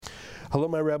Hello,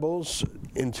 my rebels.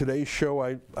 In today's show,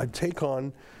 I take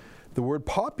on the word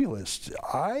populist.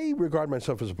 I regard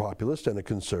myself as a populist and a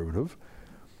conservative,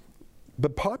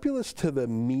 but populist to the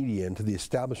media and to the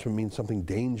establishment means something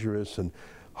dangerous and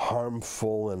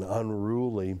harmful and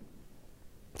unruly.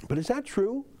 But is that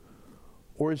true?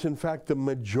 Or is in fact the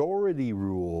majority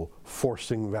rule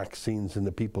forcing vaccines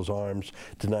into people's arms,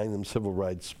 denying them civil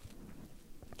rights?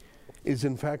 Is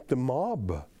in fact the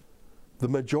mob the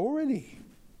majority?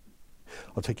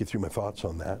 I'll take you through my thoughts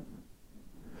on that.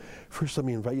 First, let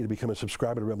me invite you to become a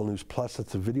subscriber to Rebel News Plus.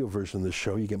 That's the video version of the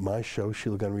show. You get my show,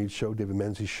 Sheila Gunn Reid's show, David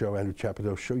Menzies' show, Andrew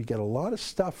Chapito's show. You get a lot of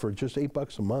stuff for just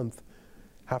 $8 a month,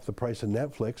 half the price of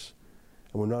Netflix,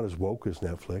 and we're not as woke as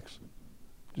Netflix.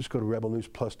 Just go to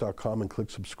rebelnewsplus.com and click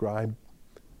subscribe.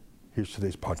 Here's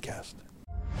today's podcast.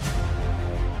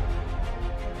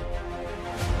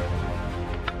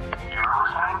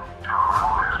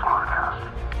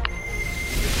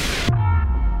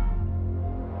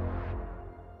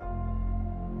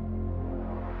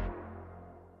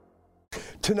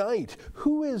 Tonight,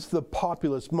 who is the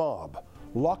populist mob?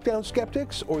 Lockdown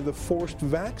skeptics or the forced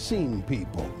vaccine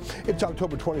people? It's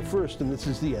October 21st, and this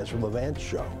is the Ezra Levant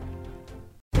Show.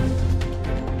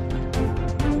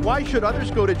 Why should others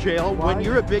go to jail when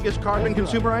you're the biggest carbon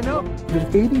consumer I know?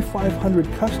 There's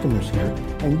 8,500 customers here,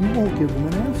 and you won't give them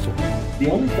an answer.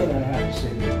 The only thing I have to say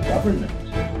to the government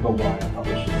about why I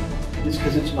publish it is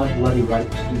because it's my bloody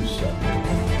right to do so.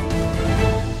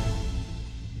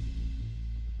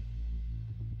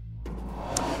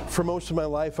 For most of my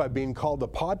life, I've been called a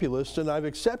populist, and I've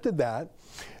accepted that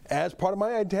as part of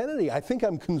my identity. I think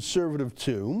I'm conservative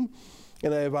too,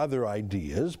 and I have other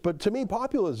ideas, but to me,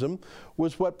 populism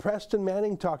was what Preston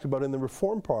Manning talked about in the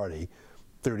Reform Party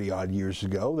 30-odd years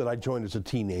ago that I joined as a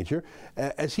teenager,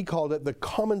 as he called it, the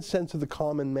common sense of the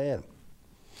common man.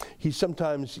 He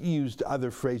sometimes used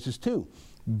other phrases too,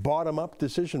 bottom-up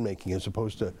decision-making as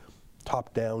opposed to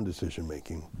top-down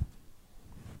decision-making.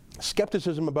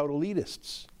 Skepticism about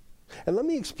elitists. And let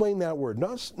me explain that word,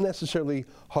 not necessarily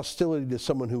hostility to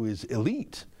someone who is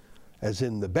elite, as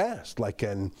in the best, like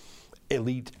an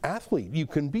elite athlete. You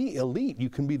can be elite, you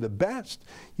can be the best,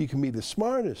 you can be the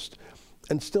smartest,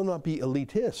 and still not be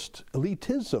elitist.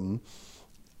 Elitism,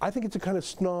 I think it's a kind of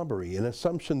snobbery, an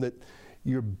assumption that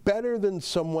you're better than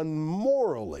someone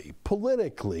morally,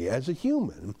 politically, as a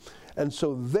human, and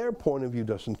so their point of view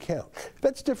doesn't count.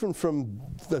 That's different from,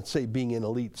 let's say, being an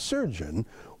elite surgeon,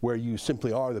 where you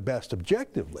simply are the best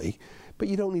objectively, but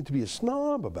you don't need to be a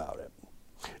snob about it.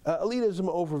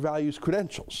 Elitism overvalues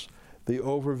credentials. They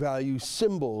overvalue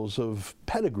symbols of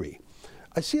pedigree.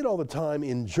 I see it all the time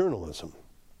in journalism.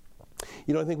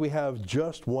 You know, I think we have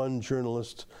just one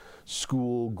journalist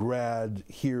school grad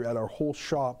here at our whole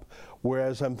shop,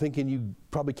 whereas I'm thinking you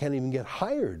probably can't even get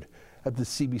hired at the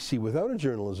CBC without a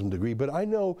journalism degree, but I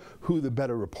know who the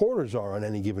better reporters are on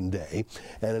any given day,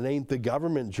 and it ain't the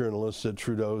government journalists at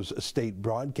Trudeau's state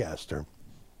broadcaster.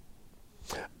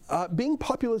 Being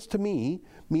populist to me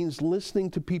means listening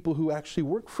to people who actually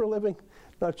work for a living,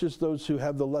 not just those who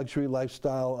have the luxury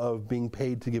lifestyle of being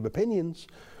paid to give opinions,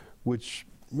 which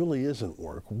really isn't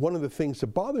work. One of the things that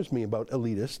bothers me about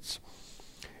elitists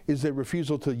is their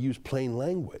refusal to use plain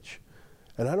language.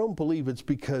 And I don't believe it's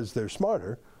because they're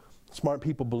smarter. Smart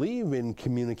people believe in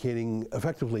communicating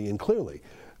effectively and clearly.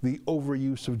 The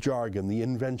overuse of jargon, the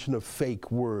invention of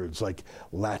fake words like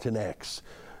Latinx,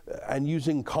 and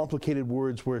using complicated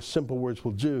words where simple words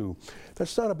will do.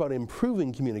 That's not about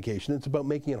improving communication, it's about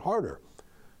making it harder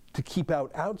to keep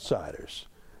out outsiders.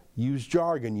 Use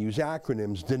jargon, use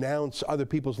acronyms, denounce other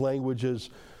people's language as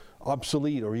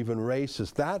obsolete or even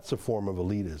racist. That's a form of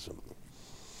elitism.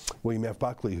 William F.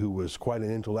 Buckley, who was quite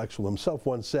an intellectual himself,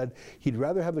 once said he'd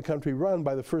rather have the country run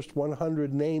by the first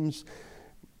 100 names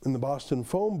in the Boston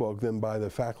phone book than by the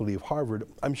faculty of Harvard.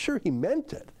 I'm sure he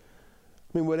meant it.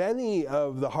 I mean, would any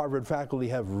of the Harvard faculty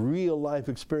have real life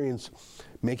experience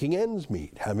making ends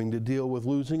meet, having to deal with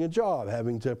losing a job,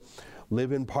 having to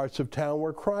live in parts of town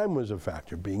where crime was a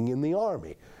factor, being in the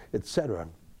Army, etc.?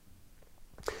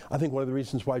 I think one of the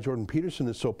reasons why Jordan Peterson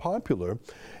is so popular,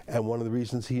 and one of the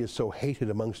reasons he is so hated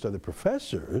amongst other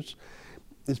professors,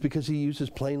 is because he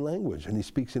uses plain language and he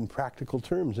speaks in practical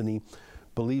terms and he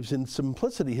believes in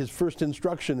simplicity. His first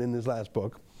instruction in his last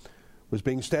book was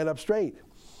being stand up straight.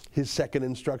 His second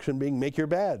instruction being make your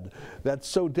bed. That's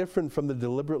so different from the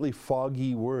deliberately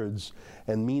foggy words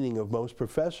and meaning of most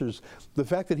professors. The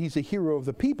fact that he's a hero of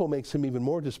the people makes him even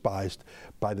more despised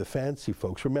by the fancy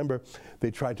folks. Remember,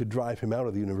 they tried to drive him out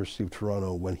of the University of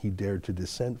Toronto when he dared to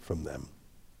dissent from them.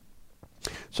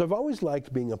 So I've always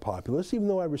liked being a populist, even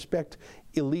though I respect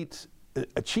elite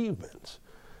achievements.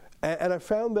 And I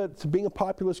found that being a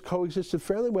populist coexisted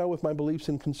fairly well with my beliefs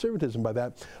in conservatism. By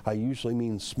that, I usually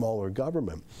mean smaller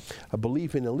government. A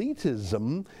belief in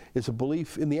elitism is a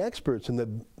belief in the experts, and that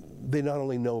they not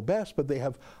only know best, but they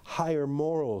have higher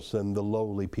morals than the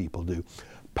lowly people do.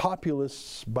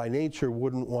 Populists, by nature,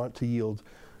 wouldn't want to yield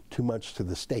too much to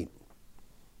the state.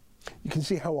 You can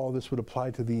see how all this would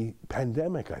apply to the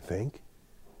pandemic, I think.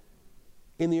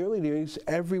 In the early days,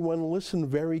 everyone listened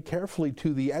very carefully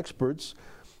to the experts,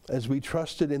 as we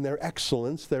trusted in their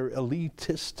excellence, their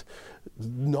elitist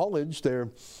knowledge, their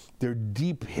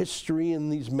deep history in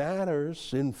these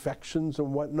matters, infections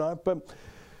and whatnot. But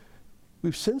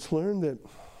we've since learned that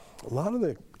a lot of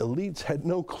the elites had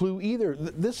no clue either.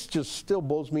 This just still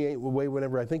blows me away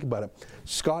whenever I think about it.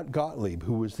 Scott Gottlieb,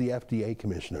 who was the FDA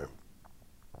commissioner,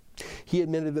 he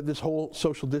admitted that this whole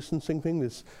social distancing thing,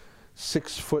 this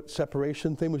 6-foot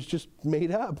separation thing, was just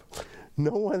made up.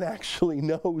 No one actually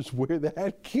knows where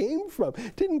that came from.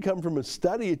 It didn't come from a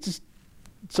study, it just,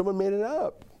 someone made it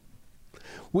up.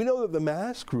 We know that the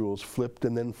mask rules flipped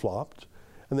and then flopped,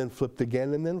 and then flipped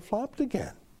again and then flopped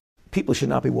again. People should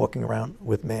not be walking around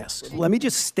with masks. Let me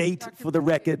just state for the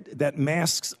record that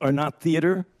masks are not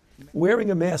theater.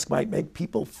 Wearing a mask might make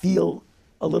people feel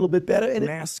a little bit better. And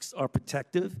masks are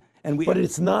protective. But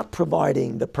it's not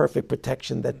providing the perfect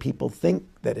protection that people think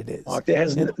that it is. Mark, there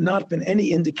has not been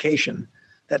any indication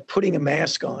that putting a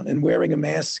mask on and wearing a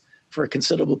mask for a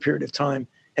considerable period of time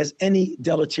has any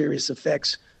deleterious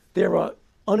effects. There are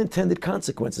unintended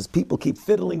consequences. People keep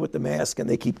fiddling with the mask and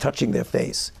they keep touching their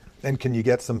face. And can you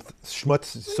get some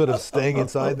schmutz sort of staying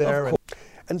inside there?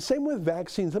 And same with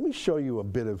vaccines. Let me show you a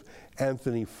bit of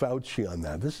Anthony Fauci on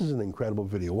that. This is an incredible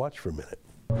video. Watch for a minute.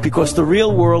 Because the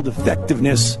real-world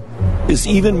effectiveness is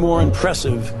even more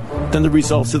impressive than the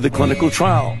results of the clinical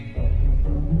trial.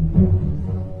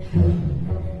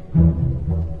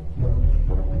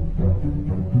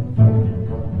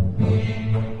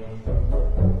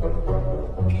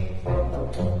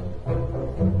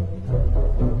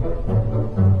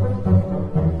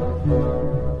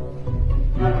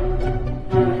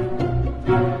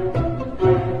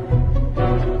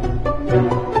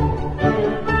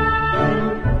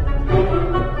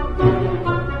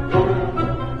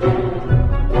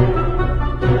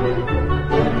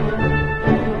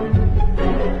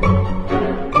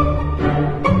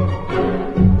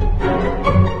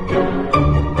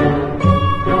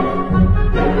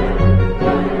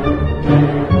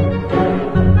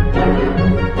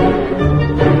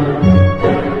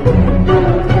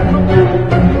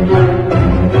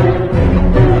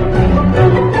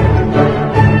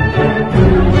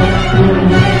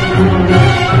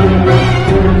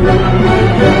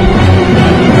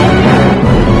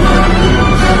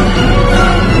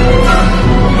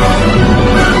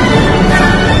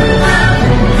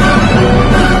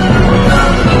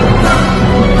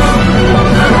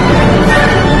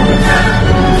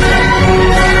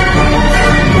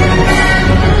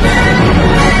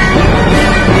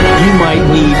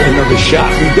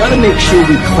 We've got to make sure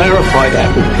we clarify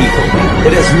that with people.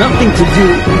 It has nothing to do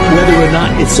whether or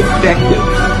not it's effective.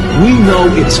 We know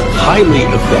it's highly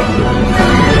effective.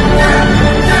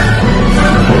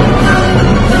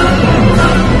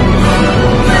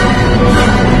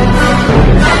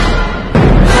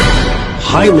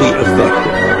 Highly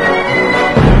effective.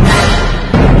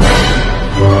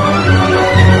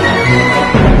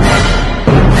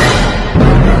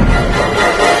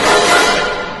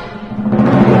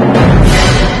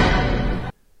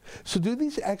 So do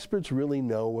these experts really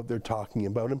know what they're talking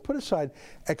about? And put aside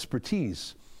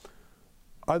expertise,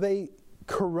 are they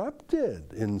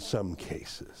corrupted in some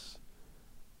cases?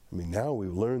 I mean, now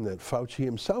we've learned that Fauci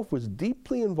himself was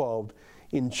deeply involved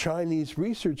in Chinese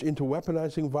research into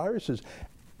weaponizing viruses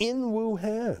in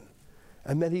Wuhan,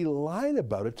 and that he lied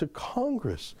about it to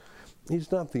Congress.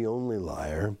 He's not the only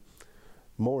liar.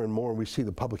 More and more we see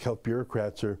the public health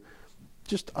bureaucrats are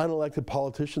just unelected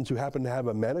politicians who happen to have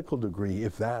a medical degree,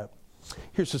 if that.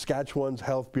 Here's Saskatchewan's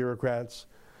health bureaucrats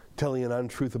telling an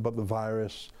untruth about the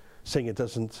virus, saying it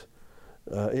doesn't,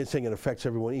 saying it affects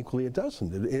everyone equally. It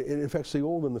doesn't. It affects the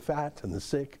old and the fat and the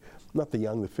sick, not the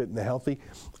young, the fit, and the healthy.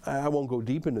 I won't go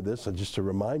deep into this. Just to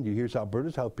remind you, here's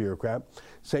Alberta's health bureaucrat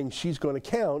saying she's going to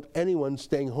count anyone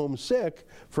staying home sick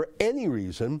for any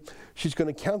reason. She's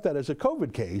going to count that as a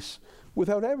COVID case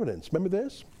without evidence. Remember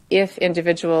this? If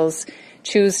individuals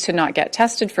choose to not get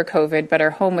tested for COVID but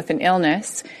are home with an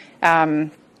illness,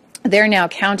 they're now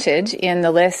counted in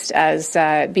the list as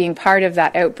being part of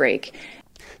that outbreak.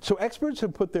 So experts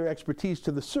have put their expertise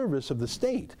to the service of the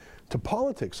state, to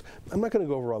politics. I'm not going to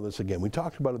go over all this again. We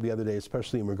talked about it the other day,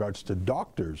 especially in regards to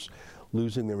doctors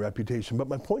losing their reputation. But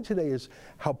my point today is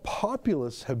how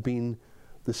populist have been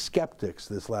the skeptics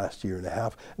this last year and a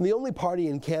half. And the only party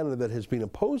in Canada that has been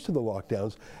opposed to the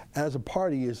lockdowns as a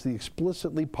party is the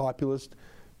explicitly populist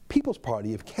People's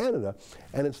Party of Canada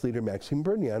and its leader Maxime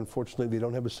Bernier. Unfortunately, they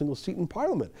don't have a single seat in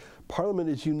Parliament. Parliament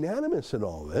is unanimous in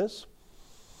all this.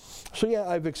 So yeah,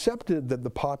 I've accepted that the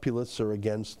populists are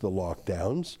against the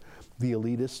lockdowns. The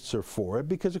elitists are for it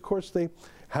because, of course, they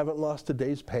haven't lost a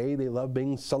day's pay. They love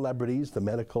being celebrities, the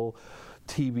medical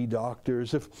TV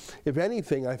doctors. If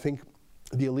anything, I think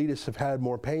the elitists have had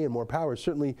more pay and more power.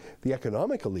 Certainly the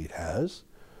economic elite has.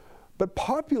 But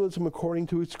populism, according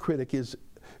to its critics,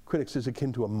 is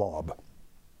akin to a mob.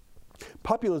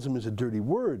 Populism is a dirty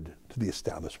word to the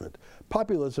establishment.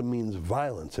 Populism means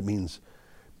violence. It means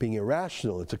being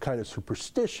irrational. It's a kind of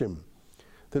superstition.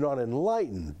 They're not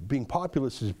enlightened. Being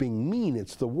populist is being mean.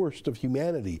 It's the worst of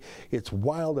humanity. It's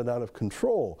wild and out of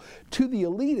control. To the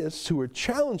elitists who are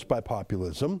challenged by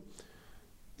populism,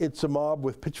 it's a mob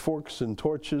with pitchforks and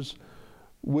torches,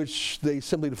 which they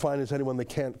simply define as anyone they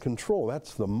can't control.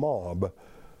 That's the mob.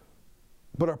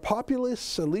 But are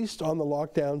populists, at least on the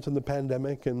lockdowns and the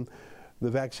pandemic and the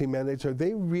vaccine mandates, are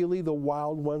they really the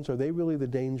wild ones? Are they really the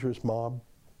dangerous mob?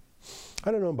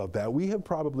 I don't know about that. We have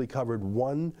probably covered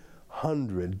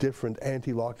 100 different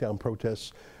anti-lockdown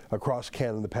protests across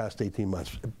Canada in the past 18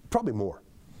 months, probably more.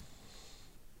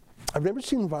 I've never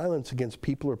seen violence against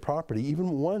people or property, even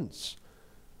once,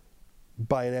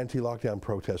 by an anti-lockdown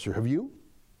protester. Have you?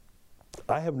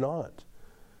 I have not.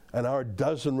 And our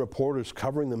dozen reporters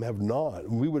covering them have not.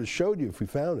 We would have showed you if we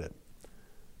found it.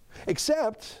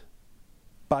 Except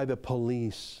by the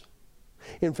police.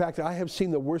 In fact, I have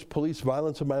seen the worst police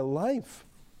violence of my life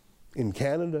in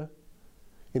Canada,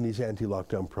 in these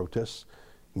anti-lockdown protests,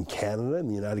 in Canada, in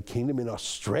the United Kingdom, in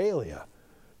Australia.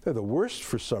 They're the worst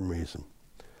for some reason.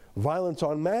 Violence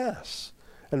en masse.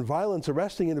 And violence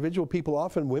arresting individual people,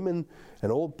 often women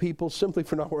and old people, simply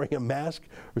for not wearing a mask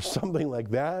or something like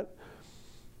that.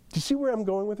 Do you see where I'm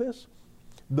going with this?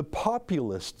 The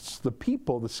populists, the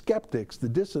people, the skeptics, the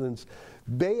dissidents,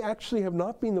 they actually have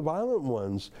not been the violent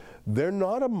ones. They're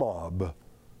not a mob.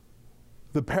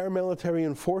 The paramilitary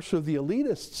enforcer, the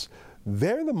elitists,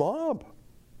 they're the mob.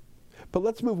 But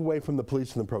let's move away from the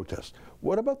police and the protests.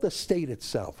 What about the state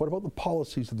itself? What about the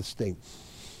policies of the state?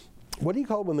 What do you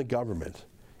call it when the government,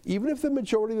 even if the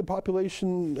majority of the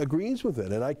population agrees with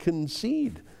it, and I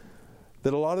concede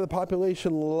that a lot of the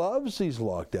population loves these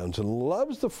lockdowns and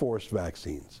loves the forced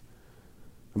vaccines.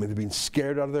 I mean, they've been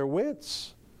scared out of their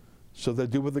wits. So they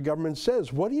do what the government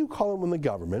says. What do you call it when the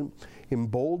government,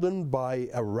 emboldened by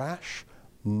a rash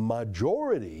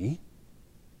majority,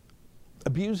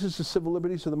 abuses the civil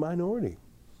liberties of the minority?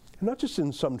 And not just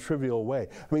in some trivial way.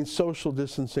 I mean, social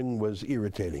distancing was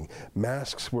irritating.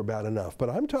 Masks were bad enough. But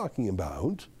I'm talking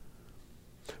about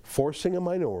forcing a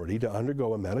minority to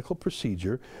undergo a medical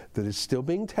procedure that is still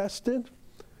being tested,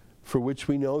 for which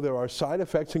we know there are side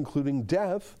effects, including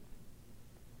death.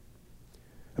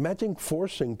 Imagine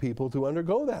forcing people to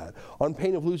undergo that on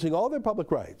pain of losing all their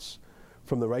public rights,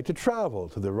 from the right to travel,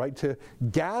 to the right to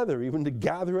gather, even to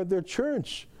gather at their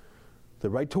church, the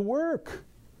right to work,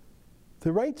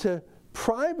 the right to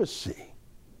privacy.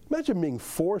 Imagine being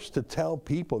forced to tell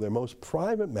people their most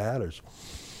private matters.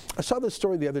 I saw this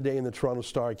story the other day in the Toronto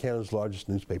Star, Canada's largest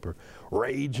newspaper,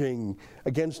 raging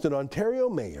against an Ontario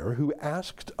mayor who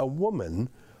asked a woman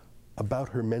about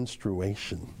her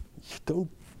menstruation.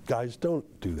 Guys, don't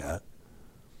do that.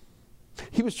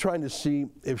 He was trying to see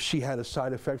if she had a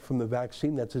side effect from the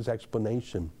vaccine. That's his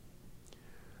explanation.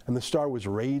 And the Star was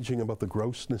raging about the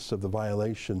grossness of the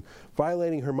violation,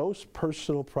 violating her most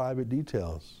personal, private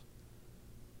details.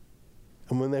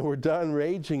 And when they were done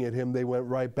raging at him, they went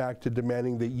right back to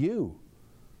demanding that you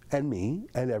and me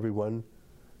and everyone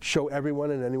show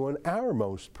everyone and anyone our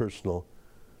most personal,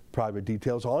 private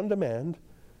details on demand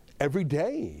every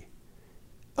day.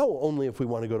 Oh, only if we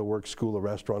want to go to work, school, a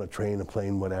restaurant, a train, a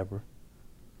plane, whatever.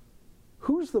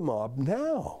 Who's the mob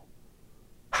now?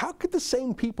 How could the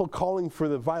same people calling for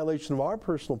the violation of our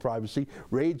personal privacy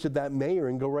rage at that mayor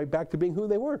and go right back to being who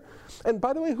they were? And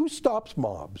by the way, who stops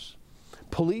mobs?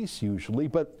 Police usually,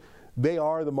 but they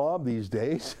are the mob these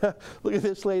days. Look at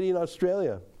this lady in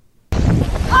Australia.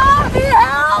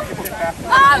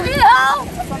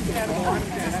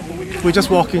 We're just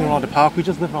walking around the park. We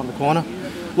just live around the corner.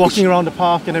 Walking around the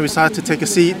park, and then we decided to take a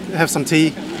seat, have some tea.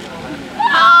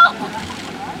 Help!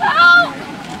 Help!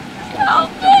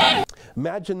 Help me!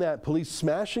 Imagine that, police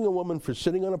smashing a woman for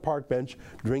sitting on a park bench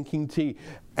drinking tea.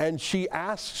 And she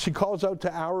calls out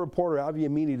to our reporter, Avi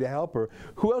Amini, to help her.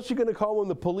 Who else are you going to call when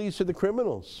the police are the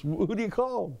criminals? Who do you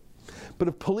call? But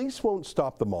if police won't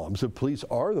stop the mobs, if police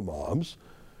are the mobs,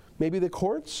 maybe the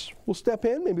courts will step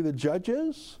in, maybe the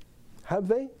judges. Have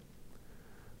they?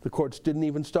 The courts didn't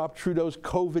even stop Trudeau's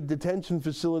COVID detention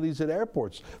facilities at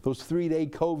airports, those 3-day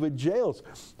COVID jails.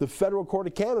 The Federal Court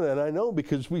of Canada, and I know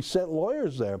because we sent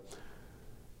lawyers there,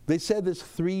 they said this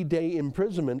 3-day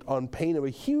imprisonment on pain of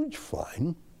a huge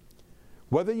fine,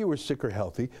 whether you were sick or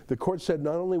healthy. The court said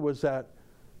not only was that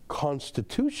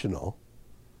constitutional,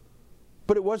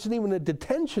 but it wasn't even a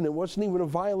detention. It wasn't even a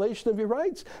violation of your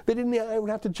rights. They didn't even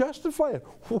have to justify it.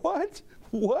 What?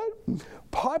 What?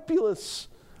 Populists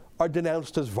are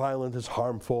denounced as violent, as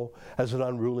harmful, as an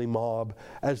unruly mob,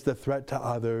 as the threat to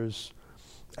others,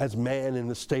 as man in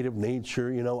the state of nature,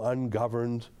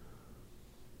 ungoverned.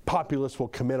 Populists will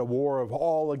commit a war of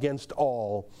all against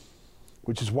all,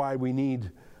 which is why we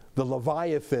need the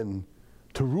Leviathan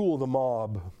to rule the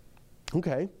mob.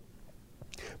 Okay.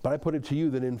 But I put it to you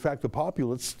that in fact the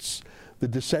populists, the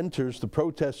dissenters, the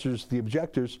protesters, the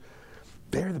objectors,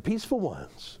 they're the peaceful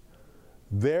ones.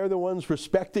 They're the ones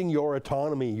respecting your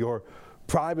autonomy, your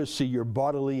privacy, your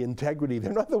bodily integrity.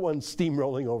 They're not the ones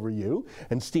steamrolling over you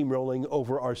and steamrolling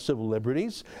over our civil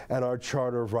liberties and our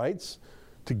Charter of Rights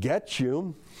to get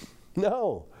you.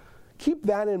 No. Keep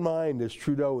that in mind as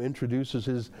Trudeau introduces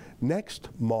his next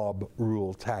mob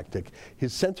rule tactic,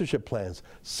 his censorship plans,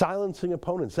 silencing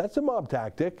opponents. That's a mob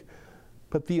tactic,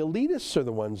 but the elitists are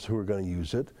the ones who are going to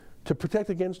use it to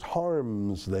protect against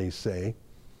harms, they say.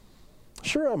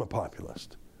 Sure, I'm a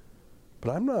populist, but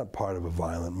I'm not part of a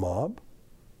violent mob.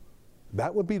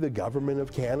 That would be the government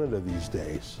of Canada these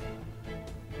days.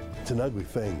 It's an ugly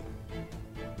thing.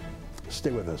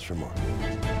 Stay with us for more.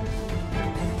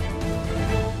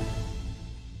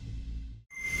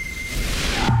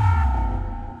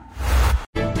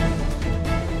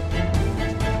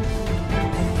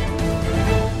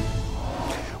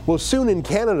 Well, soon in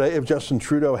Canada, if Justin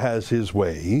Trudeau has his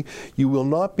way, you will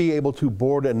not be able to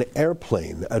board an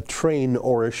airplane, a train,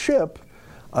 or a ship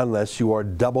unless you are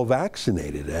double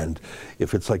vaccinated. And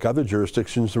if it's like other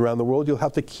jurisdictions around the world, you'll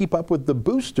have to keep up with the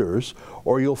boosters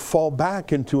or you'll fall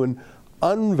back into an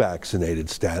unvaccinated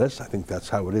status. I think that's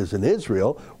how it is in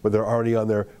Israel, where they're already on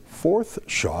their 4th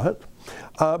shot.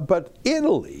 But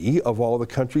Italy, of all the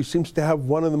countries, seems to have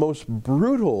one of the most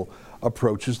brutal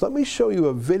approaches. Let me show you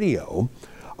a video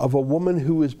of a woman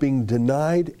who is being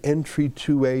denied entry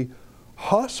to a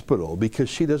hospital because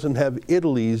she doesn't have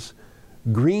Italy's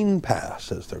green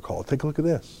pass, as they're called. Take a look at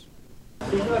this.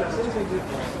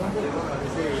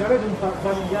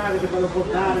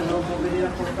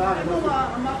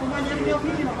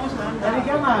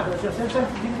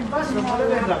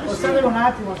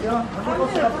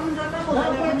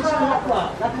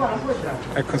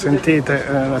 Ecco, sentite,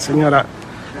 la signora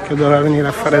che dovrà venire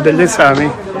a fare degli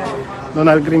esami non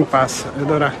ha il Green Pass ed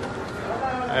ora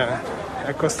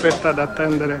è costretta ad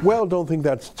attendere. Well, don't think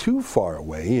that's too far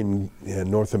away. In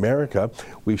North America,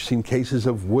 we've seen cases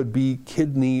of would-be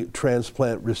kidney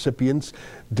transplant recipients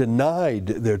denied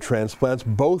their transplants.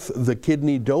 Both the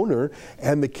kidney donor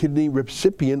and the kidney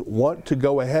recipient want to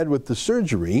go ahead with the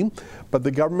surgery, but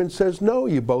the government says, no,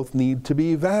 you both need to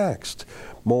be vaxxed.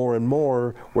 More and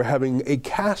more, we're having a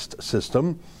caste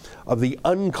system of the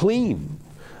unclean.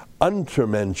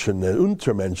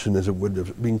 Untermenschen, as it would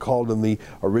have been called in the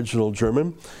original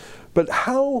German. But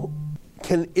how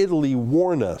can Italy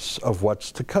warn us of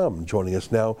what's to come? Joining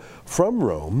us now from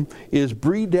Rome is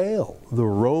Bree Dale, the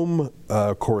Rome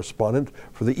correspondent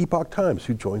for the Epoch Times,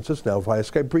 who joins us now via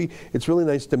Skype. Bree, it's really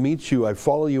nice to meet you. I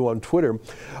follow you on Twitter.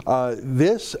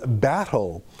 This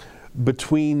battle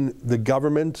between the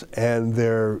government and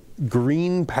their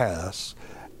green pass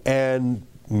and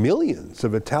millions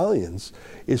of Italians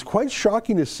is quite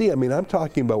shocking to see. I mean, I'm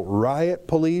talking about riot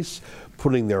police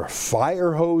putting their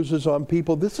fire hoses on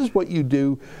people. This is what you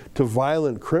do to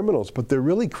violent criminals, but they're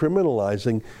really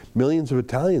criminalizing millions of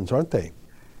Italians, aren't they?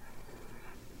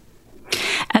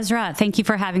 Ezra, thank you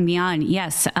for having me on.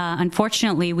 Yes,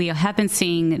 unfortunately, we have been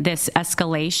seeing this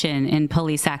escalation in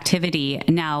police activity.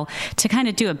 Now, to kind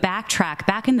of do a backtrack,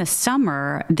 back in the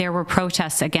summer, there were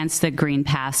protests against the Green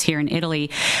Pass here in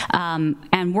Italy,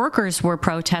 and workers were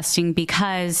protesting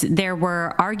because there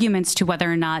were arguments to whether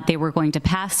or not they were going to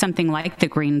pass something like the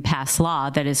Green Pass law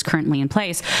that is currently in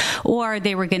place, or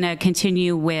they were going to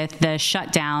continue with the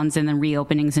shutdowns and the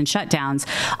reopenings and shutdowns,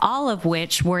 all of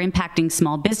which were impacting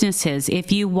small businesses. If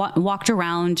you walked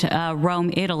around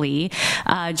Rome, Italy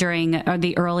during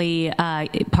the early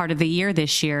part of the year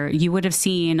this year, you would have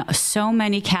seen so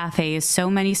many cafes, so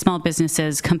many small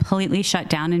businesses completely shut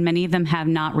down, and many of them have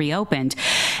not reopened.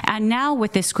 And now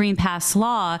with this Green Pass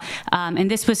law, and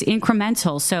this was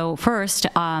incremental. So first,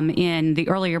 in the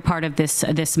earlier part of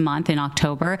this month in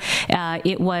October,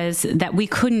 it was that we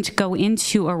couldn't go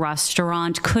into a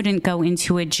restaurant, couldn't go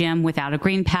into a gym without a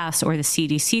Green Pass or the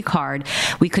CDC card.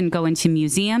 We couldn't go into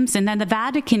museums. And then the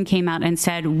Vatican came out and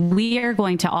said, we are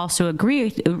going to also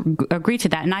agree to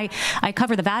that. And I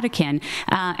cover the Vatican,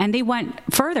 and they went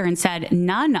further and said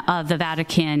none of the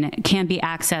Vatican can be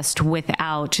accessed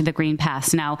without the Green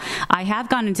Pass. Now, I have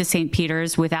gone into St.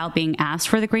 Peter's without being asked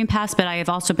for the Green Pass, but I have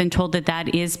also been told that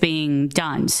that is being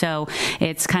done. So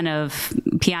it's kind of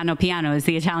piano, as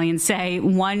the Italians say,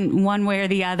 one way or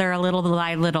the other, a little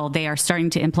by little, they are starting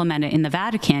to implement it in the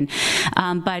Vatican.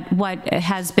 But what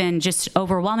has been just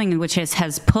overwhelming, which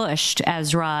has pushed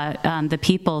Ezra, the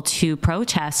people to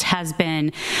protest, has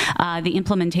been the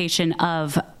implementation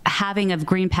of having a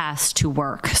Green Pass to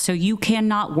work. So you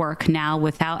cannot work now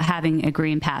without having a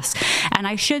Green Pass. And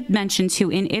I should mention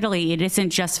too, in Italy, it isn't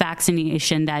just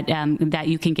vaccination that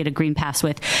you can get a Green Pass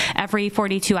with. Every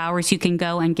 42 hours, you can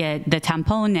go and get the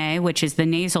tampone, which is the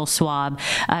nasal swab,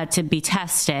 to be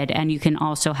tested, and you can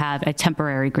also have a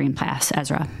temporary Green Pass,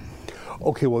 Ezra.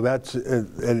 Okay, well, that's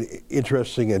an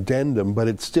interesting addendum, but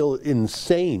it's still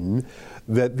insane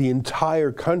that the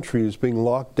entire country is being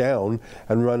locked down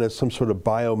and run as some sort of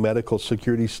biomedical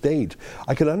security state.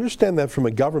 I can understand that from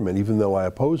a government, even though I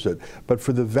oppose it. But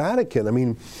for the Vatican, I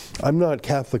mean, I'm not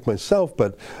Catholic myself,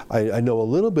 but I know a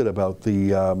little bit about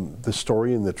the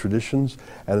story and the traditions,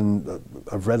 and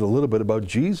I've read a little bit about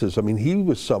Jesus. I mean, he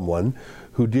was someone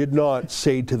who did not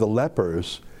say to the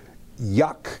lepers,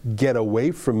 "Yuck, get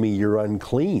away from me, you're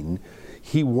unclean."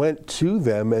 He went to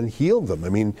them and healed them. I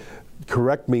mean,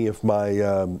 correct me if my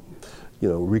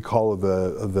recall of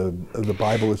the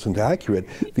Bible isn't accurate.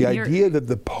 The idea that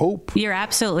the Pope... You're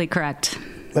absolutely correct.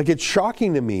 Like, it's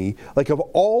shocking to me, like, of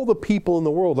all the people in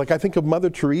the world, like, I think of Mother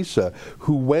Teresa,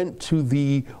 who went to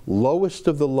the lowest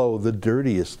of the low, the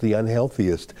dirtiest, the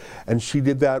unhealthiest, and she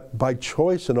did that by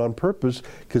choice and on purpose,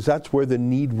 because that's where the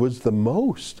need was the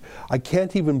most. I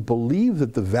can't even believe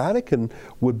that the Vatican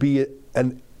would be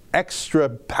an extra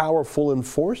powerful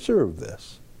enforcer of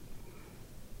this.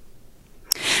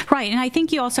 Right, and I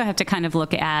think you also have to kind of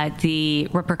look at the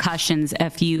repercussions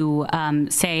if you,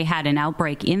 say, had an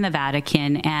outbreak in the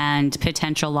Vatican and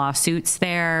potential lawsuits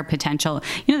there,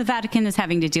 the Vatican is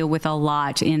having to deal with a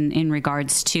lot in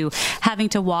regards to having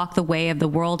to walk the way of the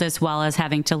world as well as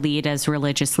having to lead as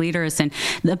religious leaders. And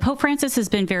the Pope Francis has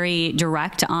been very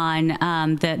direct on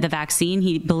the vaccine.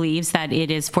 He believes that it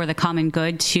is for the common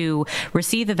good to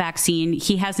receive the vaccine.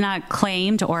 He has not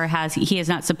claimed or he has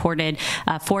not supported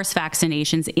forced vaccinations.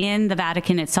 In the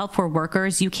Vatican itself for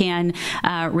workers, you can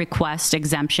request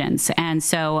exemptions. And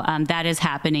so that is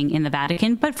happening in the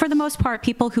Vatican. But for the most part,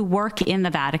 people who work in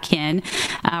the Vatican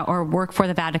or work for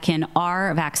the Vatican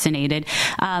are vaccinated.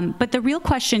 But the real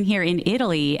question here in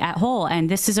Italy at whole, and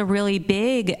this is a really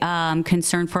big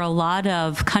concern for a lot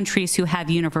of countries who have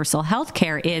universal health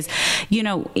care, is,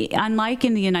 unlike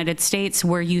in the United States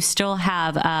where you still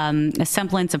have a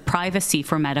semblance of privacy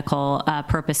for medical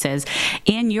purposes,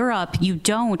 in Europe, you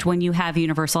don't when you have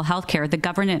universal health care. The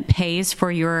government pays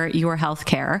for your health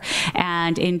care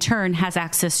and in turn has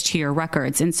access to your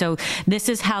records. And so this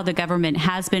is how the government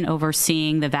has been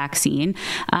overseeing the vaccine.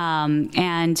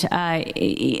 And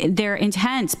they're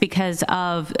intense because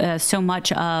of so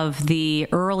much of the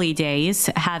early days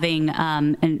having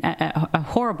a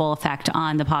horrible effect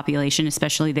on the population,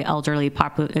 especially the elderly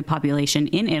population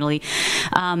in Italy.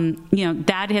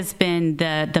 That has been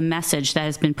the message that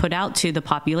has been put out to the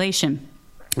population.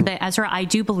 But Ezra, I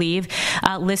do believe,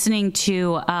 listening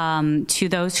to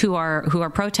those who are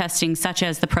protesting, such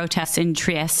as the protests in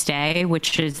Trieste,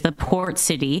 which is the port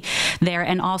city there,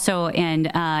 and also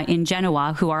in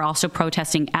Genoa, who are also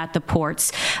protesting at the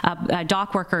ports.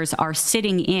 Dock workers are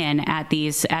sitting in at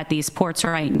these ports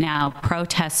right now,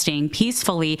 protesting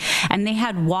peacefully, and they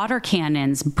had water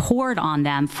cannons poured on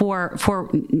them for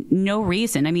no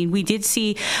reason. I mean, we did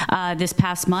see this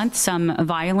past month some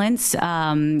violence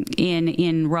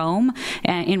in in Rome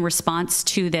in response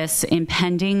to this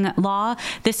impending law.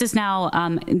 This is now,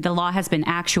 the law has been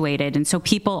actuated, and so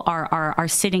people are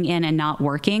sitting in and not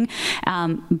working.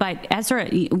 But Ezra,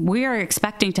 we are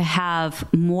expecting to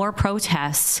have more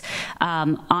protests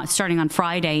starting on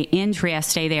Friday in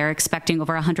Trieste. They are expecting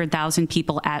over 100,000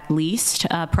 people at least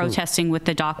protesting with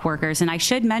the dock workers. And I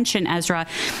should mention, Ezra,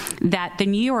 that the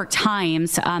New York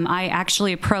Times, I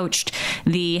actually approached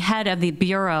the head of the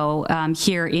bureau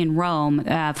here in Rome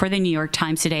for the New York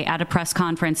Times today at a press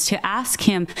conference to ask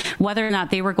him whether or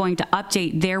not they were going to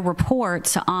update their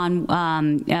reports on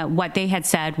what they had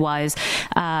said was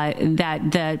that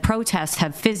the protests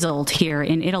have fizzled here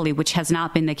in Italy, which has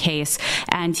not been the case.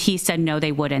 And he said no,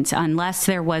 they wouldn't, unless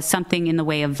there was something in the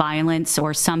way of violence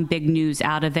or some big news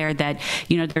out of there that,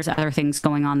 you know, there's other things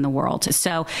going on in the world.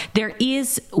 So there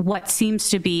is what seems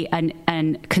to be an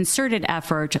concerted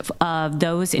effort of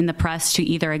those in the press to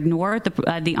either ignore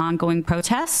the ongoing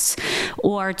protests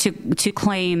or to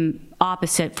claim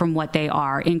opposite from what they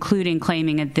are, including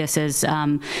claiming that this is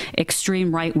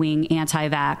extreme right-wing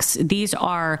anti-vax. These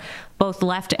are both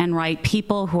left and right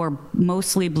people who are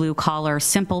mostly blue-collar,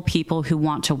 simple people who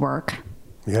want to work.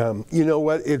 Yeah, you know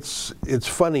what, it's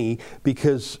funny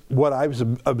because what I've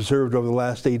observed over the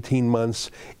last 18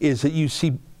 months is that you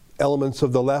see elements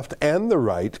of the left and the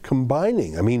right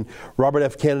combining. I mean, Robert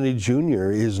F. Kennedy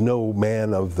Jr. is no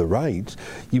man of the right.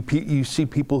 You see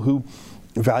people who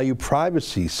value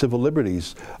privacy, civil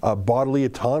liberties, bodily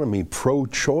autonomy,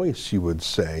 pro-choice, you would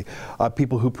say.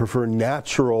 People who prefer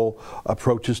natural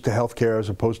approaches to healthcare as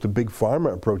opposed to big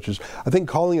pharma approaches. I think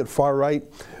calling it far right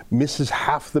misses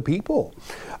half the people.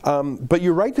 But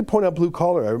you're right to point out blue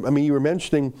collar. I mean, you were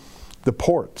mentioning the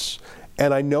ports,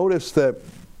 and I noticed that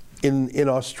in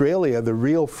Australia, the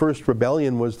real first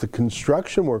rebellion was the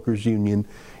construction workers union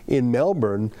in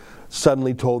Melbourne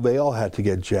suddenly told they all had to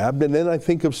get jabbed. And then I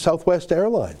think of Southwest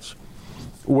Airlines,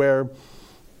 where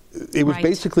it was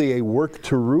basically a work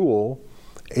to rule,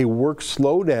 a work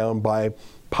slowdown by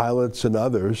pilots and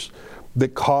others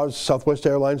that caused Southwest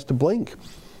Airlines to blink.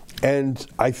 And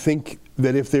I think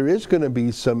that if there is going to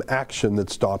be some action that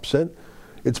stops it,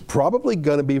 it's probably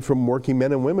going to be from working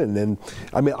men and women. And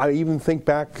I mean, I even think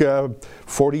back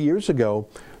 40 years ago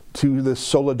to the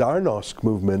Solidarnosc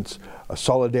movement,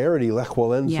 Solidarity, Lech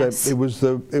Walesa. Yes. It was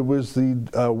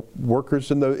the workers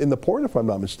in the port, if I'm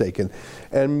not mistaken.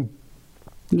 And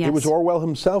yes. It was Orwell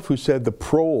himself who said the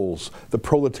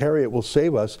proletariat will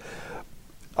save us.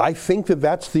 I think that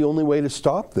that's the only way to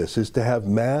stop this, is to have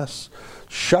mass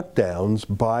shutdowns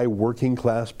by working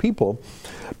class people,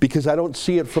 because I don't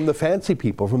see it from the fancy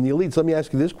people, from the elites. Let me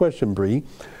ask you this question, Bree.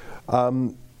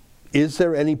 Is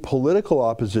there any political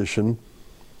opposition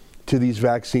to these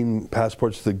vaccine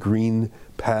passports, the Green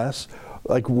Pass?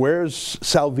 Like, where's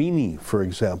Salvini, for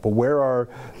example? Where are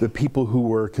the people who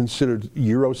were considered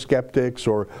Eurosceptics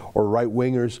or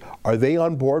right-wingers? Are they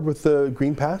on board with the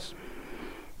Green Pass?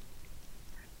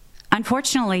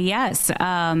 Unfortunately, yes.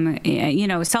 You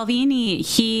know, Salvini,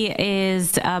 he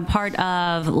is part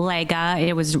of Lega.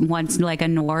 It was once Lega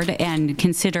Nord and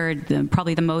considered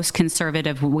probably the most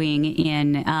conservative wing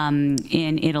in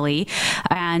Italy.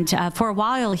 And for a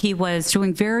while, he was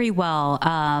doing very well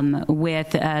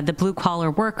with the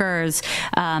blue-collar workers,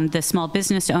 the small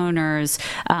business owners,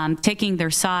 taking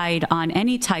their side on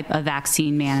any type of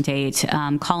vaccine mandate,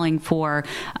 calling for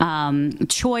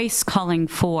choice, calling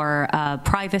for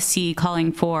privacy,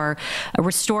 calling for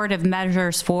restorative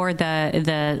measures for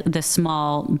the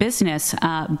small business,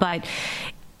 but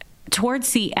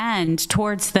towards the end,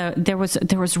 there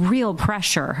was real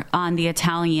pressure on the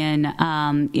Italian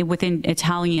within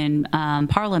Italian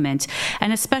Parliament,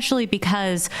 and especially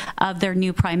because of their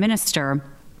new prime minister,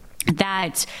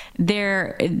 that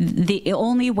the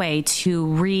only way to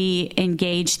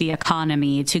re-engage the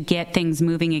economy, to get things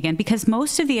moving again, because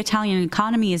most of the Italian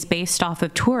economy is based off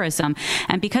of tourism,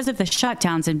 and because of the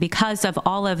shutdowns and because of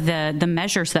all of the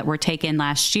measures that were taken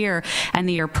last year and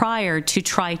the year prior to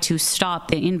try to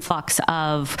stop the influx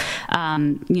of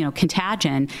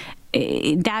contagion,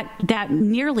 that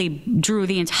nearly drew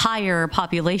the entire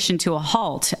population to a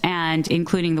halt, and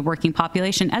including the working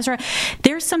population. Ezra,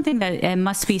 there's something that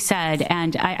must be said,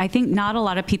 and I think not a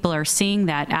lot of people are seeing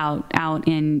that out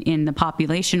in the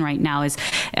population right now, is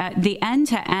the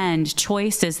end-to-end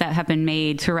choices that have been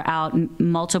made throughout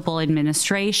multiple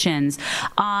administrations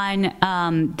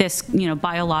on this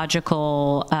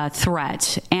biological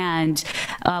threat, and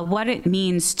what it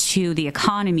means to the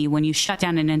economy when you shut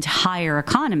down an entire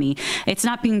economy. it's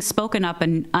not being spoken up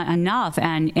enough.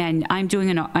 And I'm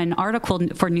doing an article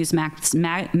for Newsmax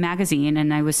magazine,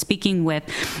 and I was speaking with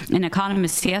an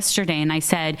economist yesterday, and I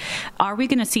said, are we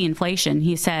going to see inflation?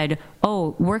 He said,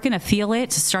 oh, we're going to feel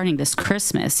it starting this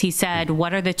Christmas. He said,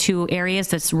 what are the two areas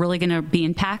that's really going to be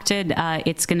impacted?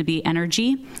 It's going to be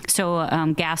energy.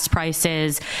 So gas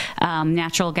prices,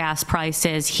 natural gas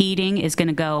prices, heating is going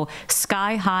to go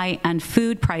sky high, and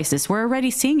food prices. We're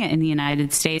already seeing it in the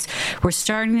United States. We're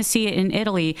starting to see it in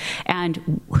Italy.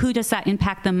 And who does that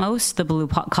impact the most? The blue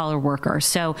collar worker.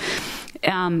 So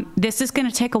this is going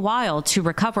to take a while to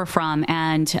recover from,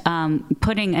 and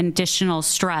putting additional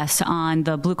stress on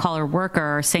the blue collar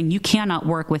worker, saying you cannot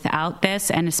work without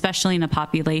this, and especially in a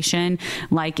population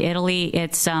like Italy,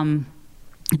 it's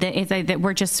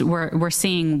we're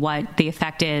seeing what the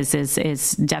effect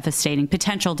is devastating,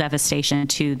 potential devastation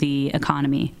to the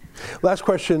economy. Last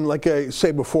question, like I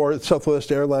say before, Southwest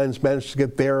Airlines managed to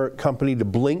get their company to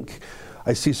blink.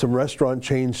 I see some restaurant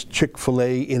chains,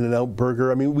 Chick-fil-A, In-N-Out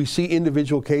Burger. I mean, we see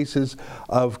individual cases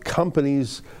of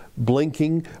companies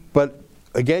blinking, but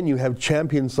again, you have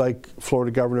champions like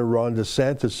Florida Governor Ron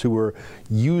DeSantis who are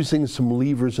using some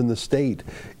levers in the state.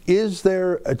 Is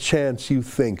there a chance, you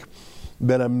think,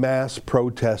 that a mass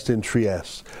protest in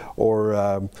Trieste or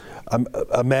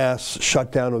a mass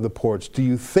shutdown of the ports, do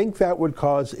you think that would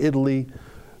cause Italy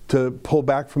to pull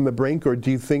back from the brink, or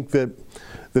do you think that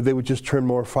they would just turn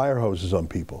more fire hoses on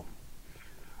people?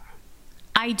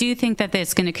 I do think that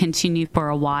it's going to continue for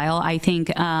a while. I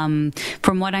think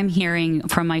from what I'm hearing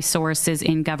from my sources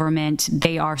in government,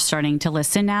 they are starting to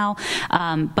listen now.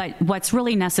 But what's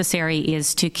really necessary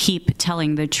is to keep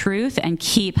telling the truth and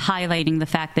keep highlighting the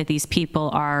fact that these people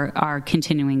are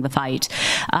continuing the fight.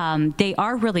 They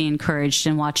are really encouraged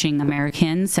in watching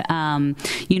Americans,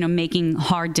 making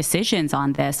hard decisions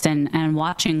on this and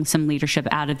watching some leadership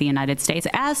out of the United States,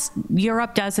 as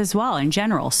Europe does as well in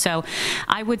general. So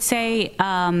I would say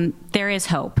there is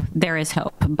hope. There is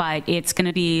hope, but it's going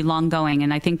to be long going,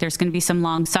 and I think there's going to be some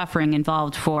long suffering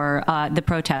involved for the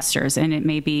protesters, and it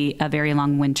may be a very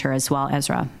long winter as well,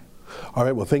 Ezra. All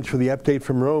right, well, thanks for the update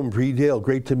from Rome. Bree Dale,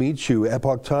 great to meet you.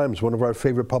 Epoch Times, one of our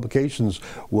favorite publications.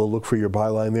 We'll look for your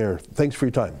byline there. Thanks for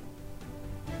your time.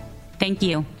 Thank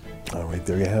you. All right,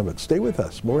 there you have it. Stay with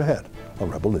us. More ahead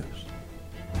on Rebel News.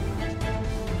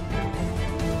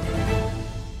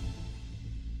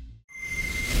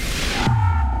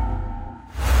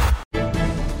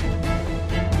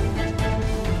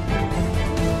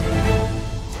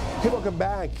 Welcome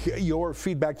back. Your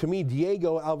feedback to me.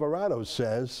 Diego Alvarado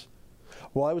says,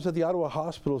 while I was at the Ottawa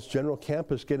Hospital's general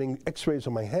campus getting x-rays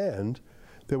on my hand,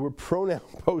 there were pronoun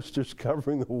posters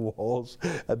covering the walls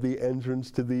at the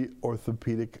entrance to the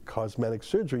orthopedic cosmetic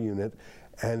surgery unit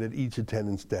and at each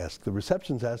attendant's desk. The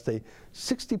receptionist asked a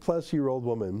 60-plus-year-old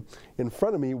woman in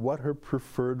front of me what her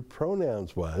preferred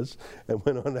pronouns was and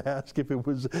went on to ask if it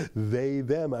was they,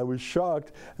 them. I was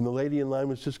shocked, and the lady in line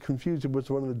was just confused. It was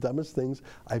one of the dumbest things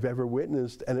I've ever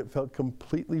witnessed, and it felt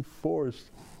completely forced.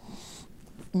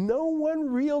 No one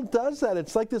real does that.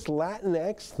 It's like this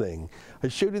Latinx thing. I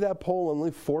showed you that poll,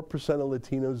 only 4% of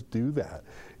Latinos do that.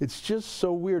 It's just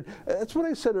so weird. That's what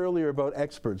I said earlier about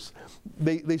experts.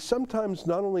 They sometimes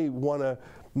not only want to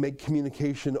make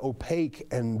communication opaque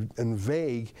and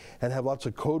vague and have lots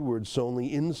of code words so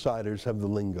only insiders have the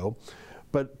lingo,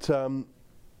 but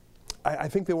I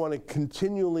think they want to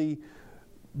continually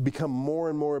become more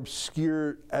and more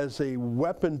obscure as a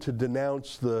weapon to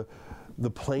denounce the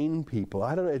plain people.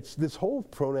 I don't know, this whole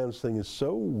pronouns thing is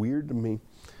so weird to me.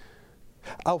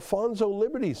 Alfonso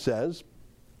Liberty says,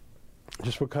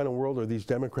 just what kind of world are these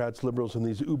Democrats, liberals, and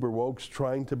these uber wokes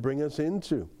trying to bring us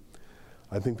into?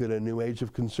 I think that a new age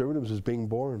of conservatives is being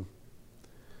born.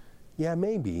 Yeah,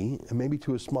 maybe, and maybe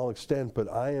to a small extent,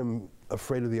 but I am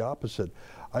afraid of the opposite.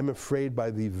 I'm afraid by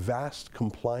the vast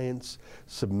compliance,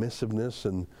 submissiveness,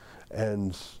 and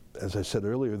as I said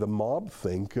earlier, the mob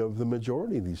think of the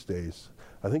majority these days.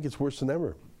 I think it's worse than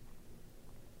ever.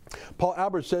 Paul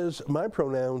Albert says, my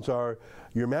pronouns are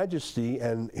Your Majesty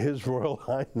and His Royal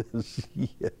Highness.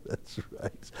 Yeah, that's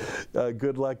right.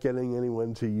 Good luck getting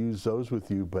anyone to use those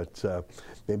with you, but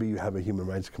maybe you have a human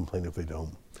rights complaint if they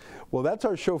don't. Well, that's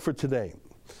our show for today.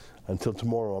 Until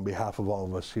tomorrow, on behalf of all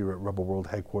of us here at Rebel World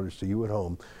Headquarters, to you at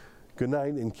home, good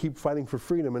night and keep fighting for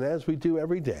freedom. And as we do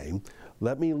every day,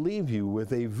 let me leave you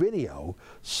with a video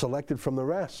selected from the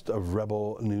rest of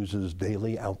Rebel News'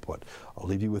 daily output. I'll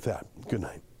leave you with that. Good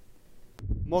night.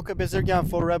 Mocha Bezirgan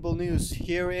for Rebel News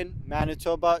here in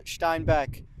Manitoba,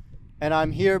 Steinbach. And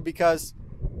I'm here because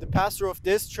the pastor of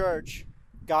this church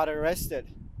got arrested.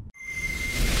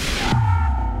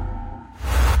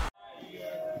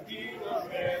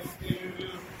 Yes.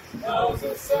 How's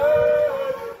the sun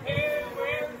here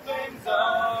when flames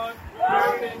are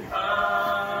burning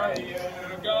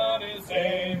higher? God is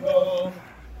able.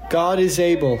 God is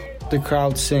able, the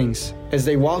crowd sings, as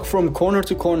they walk from corner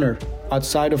to corner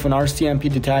outside of an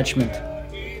RCMP detachment.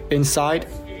 Inside,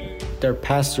 their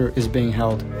pastor is being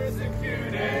held.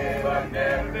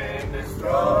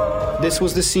 This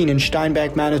was the scene in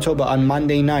Steinbach, Manitoba on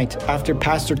Monday night after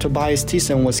Pastor Tobias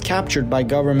Thiessen was captured by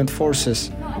government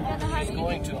forces. He's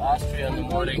going to Austria in the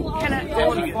morning.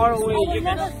 Going far away.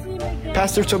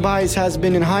 Pastor Tobias has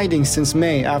been in hiding since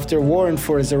May after a warrant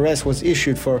for his arrest was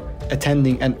issued for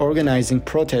attending and organizing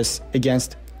protests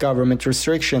against government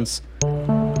restrictions.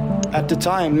 At the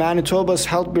time, Manitoba's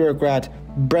health bureaucrat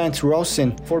Brent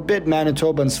Rosen forbid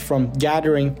Manitobans from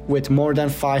gathering with more than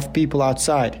 5 people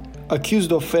outside.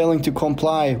 Accused of failing to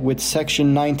comply with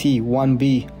Section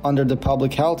 91B under the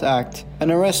Public Health Act,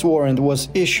 an arrest warrant was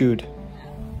issued.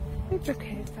 It's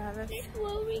okay, Travis.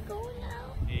 Where are we going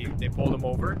now? They pulled him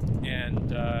over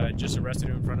and just arrested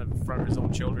him in front of his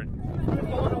own children.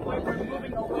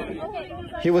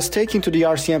 He was taken to the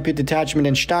RCMP detachment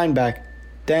in Steinbach,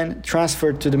 then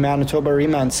transferred to the Manitoba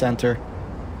Remand Center.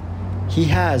 He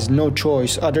has no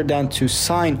choice other than to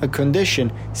sign a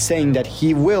condition saying that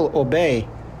he will obey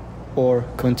or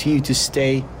continue to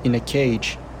stay in a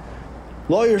cage.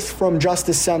 Lawyers from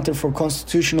Justice Center for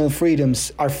Constitutional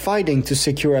Freedoms are fighting to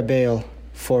secure a bail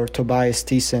for Tobias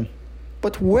Thiessen.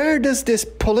 But where does this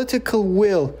political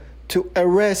will to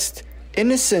arrest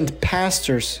innocent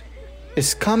pastors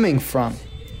is coming from?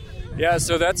 Yeah,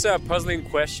 so that's a puzzling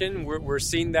question. We're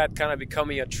seeing that kind of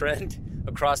becoming a trend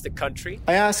across the country.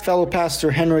 I asked fellow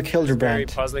pastor Henrik Hildebrand.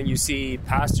 It's very puzzling. You see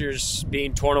pastors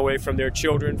being torn away from their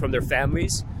children, from their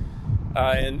families.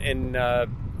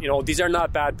 You know, these are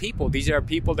not bad people. These are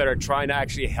people that are trying to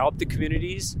actually help the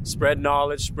communities, spread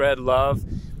knowledge, spread love,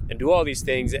 and do all these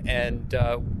things. And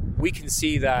we can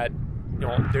see that, you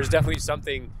know, there's definitely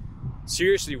something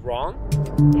seriously wrong.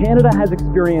 Canada has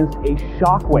experienced a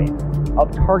shockwave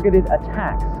of targeted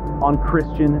attacks on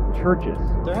Christian churches.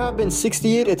 There have been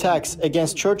 68 attacks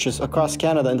against churches across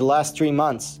Canada in the last 3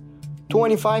 months.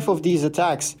 25 of these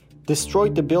attacks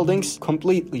destroyed the buildings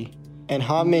completely. And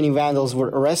how many vandals were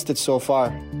arrested so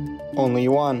far? Only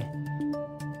 1.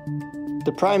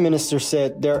 The Prime Minister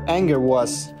said their anger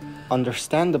was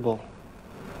understandable.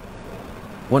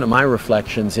 One of my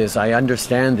reflections is I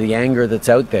understand the anger that's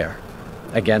out there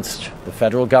against the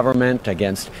federal government,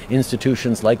 against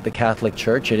institutions like the Catholic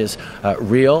Church. It is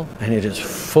real and it is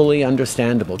fully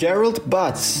understandable. Gerald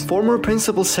Butts, former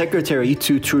principal secretary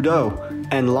to Trudeau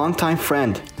and longtime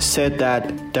friend, said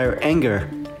that their anger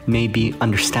may be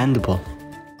understandable.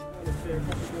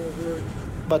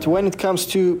 But when it comes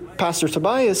to Pastor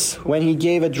Tobias, when he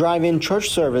gave a drive-in church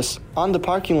service on the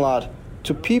parking lot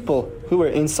to people who were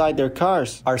inside their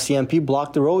cars, RCMP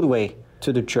blocked the roadway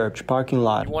to the church parking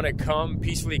lot. You want to come,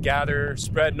 peacefully gather,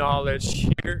 spread knowledge,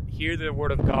 hear the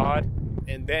word of God,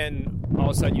 and then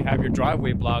all of a sudden you have your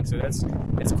driveway blocked. So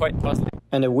it's quite puzzling.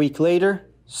 And a week later,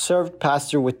 served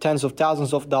pastor with tens of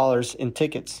thousands of dollars in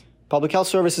tickets. Public Health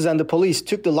Services and the police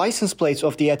took the license plates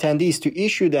of the attendees to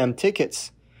issue them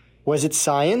tickets. Was it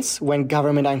science when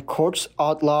government and courts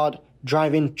outlawed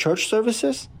drive-in church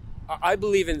services? I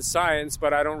believe in science,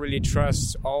 but I don't really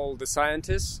trust all the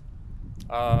scientists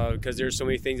because there's so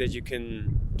many things that you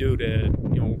can do to,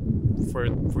 you know, for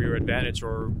your advantage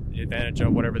or the advantage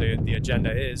of whatever the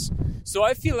agenda is. So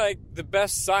I feel like the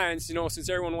best science, you know, since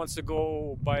everyone wants to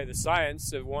go by the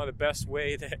science, one of the best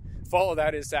way to follow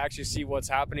that is to actually see what's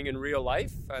happening in real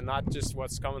life and not just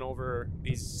what's coming over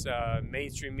these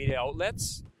mainstream media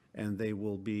outlets. And they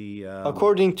will be...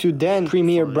 According to then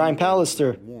Premier Brian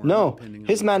Pallister, no,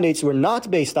 his mandates were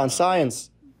not based on science.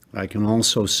 I can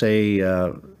also say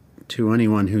to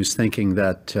anyone who's thinking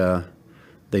that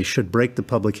they should break the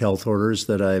public health orders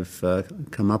that I've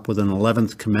come up with an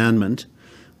 11th commandment,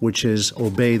 which is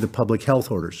obey the public health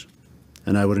orders.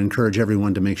 And I would encourage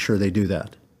everyone to make sure they do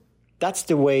that. That's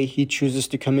the way he chooses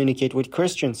to communicate with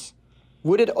Christians.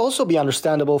 Would it also be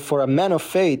understandable for a man of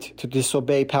faith to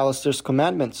disobey Pallister's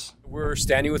commandments? We're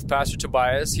standing with Pastor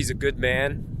Tobias. He's a good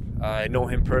man. I know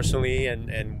him personally,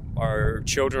 and our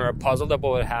children are puzzled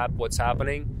about what's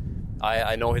happening.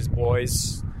 I know his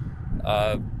boys.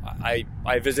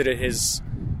 I visited his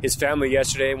family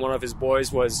yesterday, and one of his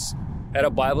boys had a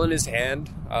Bible in his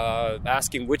hand,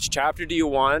 asking which chapter do you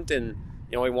want, and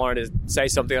you know, he wanted to say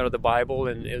something out of the Bible,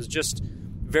 and it was just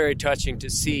very touching to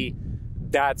see.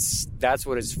 That's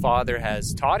what his father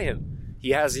has taught him.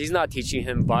 He's not teaching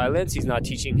him violence. He's not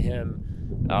teaching him,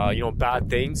 bad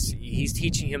things. He's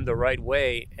teaching him the right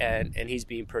way, and he's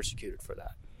being persecuted for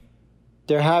that.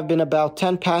 There have been about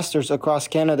 10 pastors across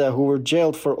Canada who were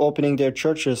jailed for opening their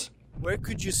churches. Where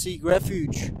could you seek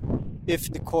refuge if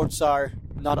the courts are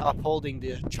not upholding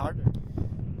the charter?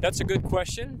 That's a good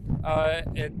question.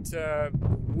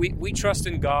 We trust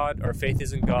in God. Our faith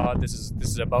is in God. This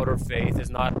is about our faith. It's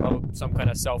not about some kind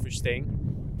of selfish thing.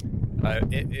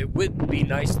 It would be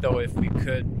nice though if we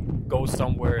could go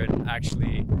somewhere and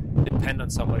actually depend on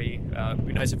somebody. It would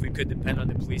be nice if we could depend on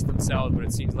the police themselves, but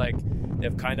it seems like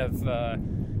they've kind of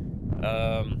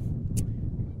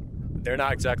they're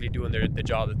not exactly doing the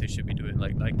job that they should be doing,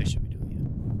 like they should be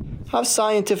doing. How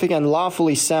scientific and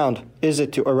lawfully sound is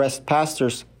it to arrest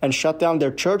pastors and shut down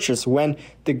their churches when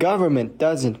the government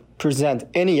doesn't present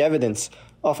any evidence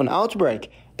of an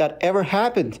outbreak that ever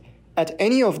happened at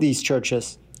any of these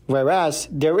churches? Whereas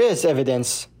there is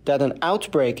evidence that an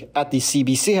outbreak at the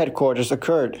CBC headquarters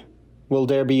occurred. Will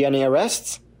there be any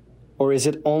arrests? Or is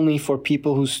it only for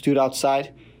people who stood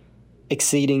outside,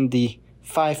 exceeding the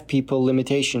 5 people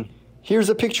limitation? Here's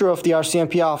a picture of the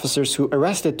RCMP officers who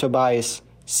arrested Tobias,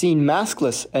 seen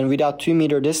maskless and without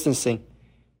 2-meter distancing.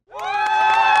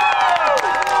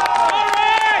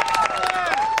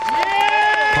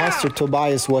 Pastor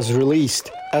Tobias was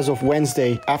released as of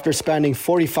Wednesday after spending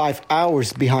 45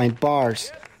 hours behind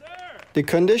bars. The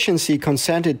conditions he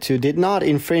consented to did not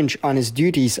infringe on his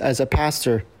duties as a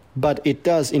pastor, but it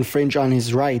does infringe on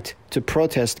his right to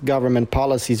protest government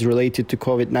policies related to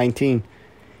COVID-19.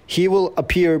 He will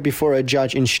appear before a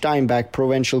judge in Steinbach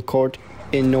Provincial Court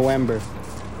in November.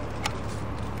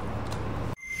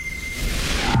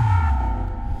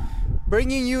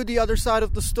 Bringing you the other side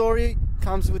of the story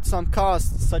comes with some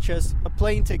costs, such as a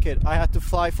plane ticket I had to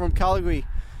fly from Calgary,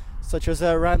 such as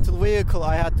a rental vehicle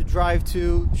I had to drive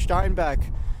to Steinbach.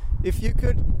 If you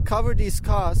could cover these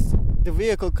costs, the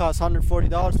vehicle costs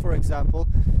 $140, for example.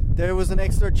 There was an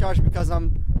extra charge because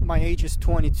my age is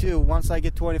 22. Once I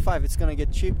get 25, it's going to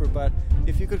get cheaper. But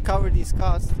if you could cover these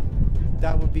costs,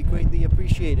 that would be greatly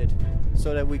appreciated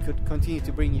so that we could continue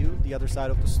to bring you the other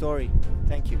side of the story.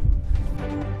 Thank you.